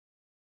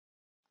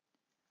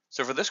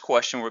So for this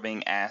question, we're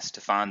being asked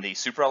to find the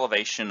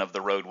superelevation of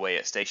the roadway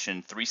at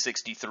station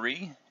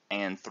 363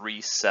 and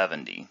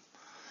 370.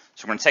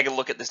 So we're going to take a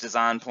look at this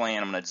design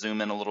plan. I'm going to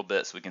zoom in a little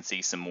bit so we can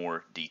see some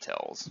more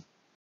details.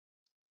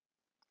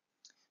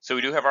 So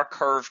we do have our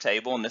curve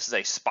table, and this is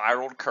a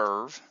spiraled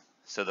curve.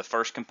 So the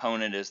first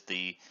component is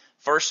the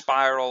first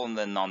spiral, and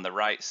then on the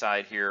right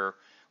side here,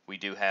 we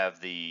do have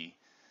the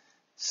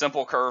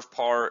simple curve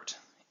part.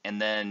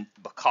 And then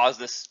because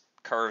this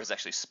curve is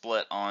actually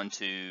split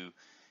onto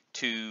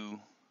two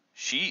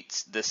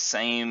sheets, the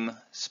same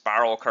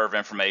spiral curve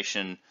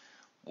information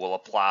will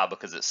apply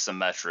because it's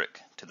symmetric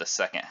to the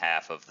second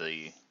half of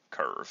the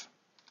curve.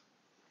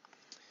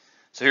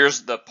 So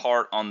here's the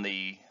part on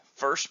the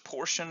first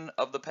portion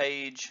of the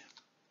page.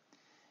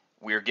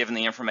 We are given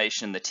the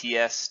information the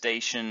TS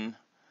station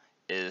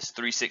is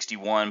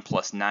 361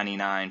 plus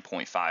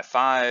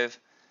 99.55.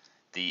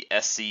 The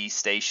SC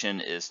station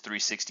is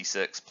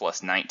 366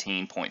 plus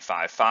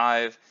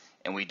 19.55.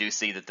 And we do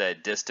see that the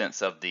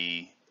distance of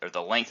the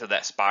length of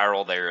that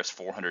spiral there is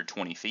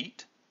 420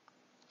 feet.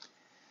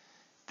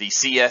 The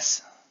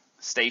CS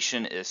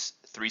station is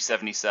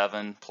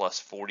 377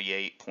 plus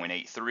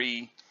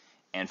 48.83.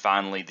 And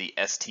finally, the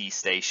ST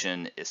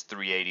station is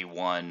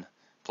 381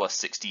 plus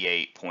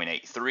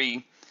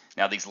 68.83.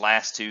 Now these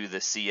last two,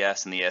 the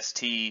CS and the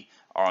ST,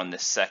 are on the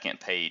second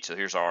page. So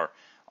here's our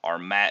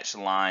match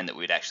line that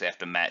we'd actually have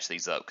to match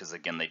these up because,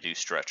 again, they do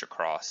stretch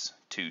across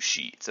two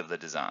sheets of the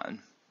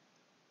design.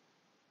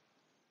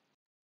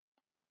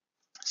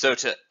 So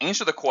to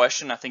answer the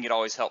question, I think it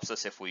always helps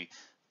us if we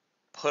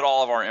put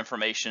all of our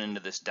information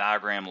into this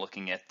diagram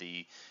looking at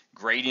the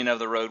gradient of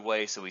the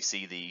roadway. So we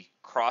see the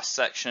cross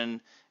section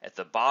at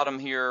the bottom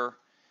here,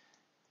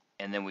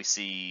 and then we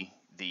see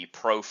the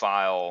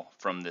profile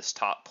from this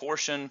top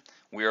portion.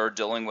 We are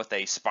dealing with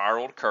a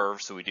spiraled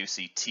curve, so we do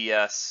see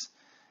TS,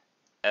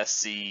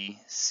 SC,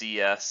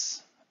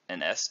 CS,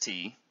 and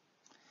ST.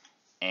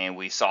 And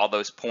we saw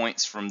those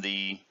points from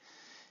the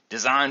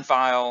design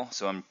file,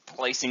 so I'm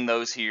placing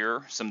those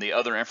here. Some of the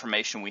other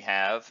information we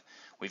have,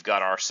 we've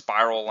got our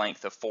spiral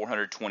length of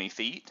 420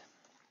 feet,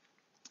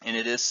 and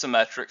it is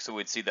symmetric, so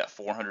we'd see that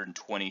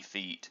 420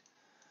 feet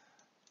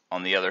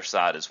on the other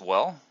side as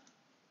well.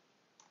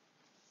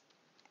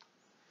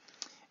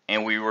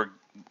 And we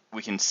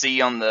can see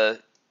on the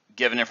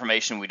given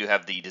information we do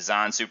have the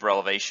design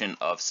superelevation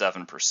of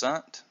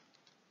 7%.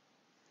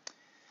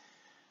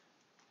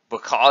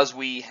 Because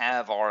we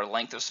have our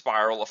length of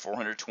spiral of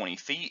 420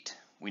 feet,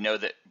 we know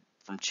that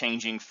from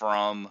changing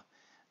from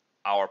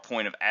our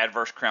point of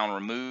adverse crown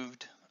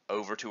removed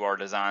over to our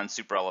design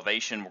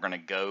superelevation, we're going to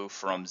go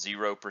from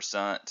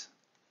 0%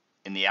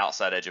 in the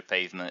outside edge of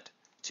pavement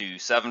to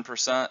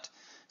 7%.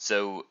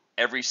 So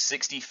every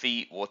 60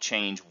 feet will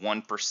change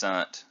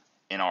 1%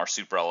 in our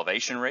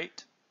superelevation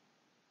rate.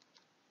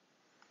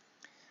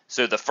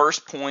 So the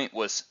first point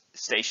was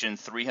station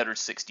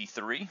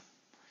 363,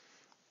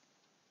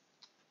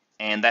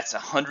 and that's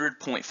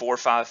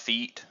 100.45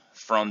 feet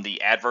from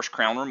the adverse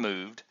crown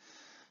removed.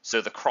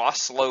 So the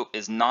cross slope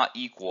is not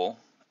equal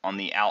on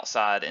the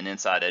outside and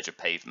inside edge of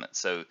pavement.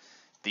 So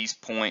these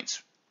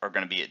points are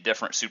going to be at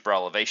different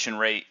superelevation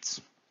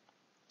rates.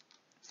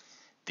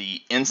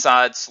 The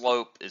inside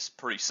slope is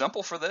pretty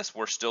simple for this.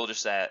 We're still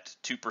just at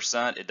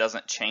 2%. It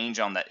doesn't change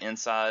on that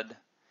inside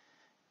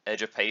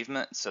edge of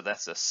pavement, so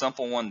that's a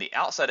simple one. The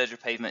outside edge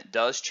of pavement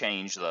does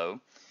change though,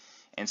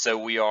 and so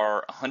we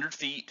are 100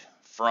 feet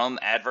from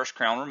adverse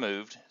crown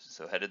removed,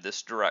 so headed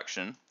this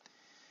direction.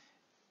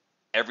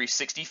 Every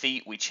 60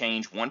 feet we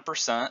change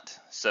 1%,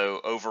 so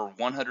over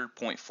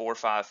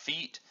 100.45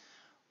 feet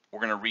we're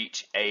going to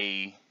reach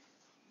a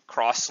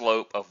cross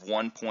slope of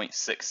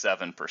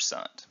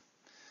 1.67%.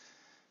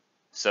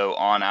 So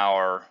on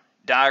our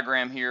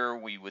diagram here,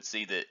 we would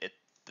see that at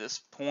this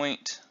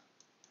point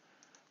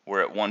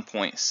we're at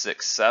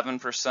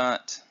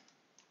 1.67%,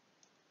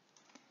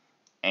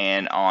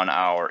 and on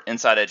our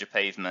inside edge of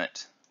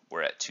pavement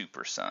we're at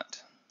 2%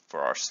 for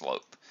our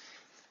slope.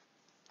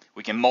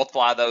 We can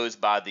multiply those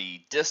by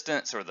the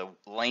distance or the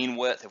lane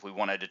width if we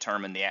want to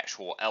determine the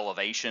actual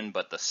elevation,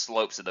 but the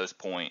slopes of those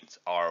points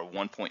are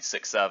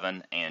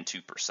 1.67 and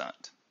 2%.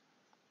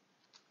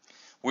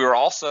 We were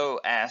also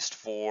asked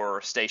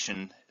for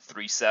station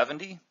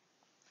 370,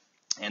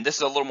 and this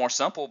is a little more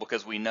simple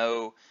because we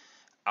know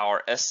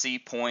our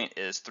SC point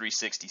is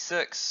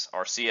 366,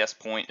 our CS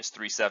point is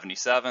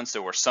 377,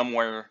 so we're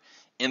somewhere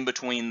in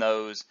between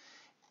those.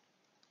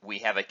 We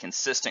have a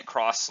consistent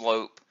cross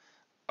slope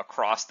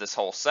across this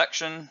whole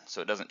section,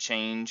 so it doesn't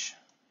change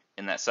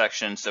in that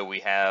section, so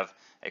we have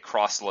a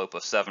cross slope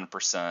of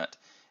 7%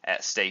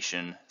 at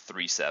station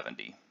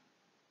 370.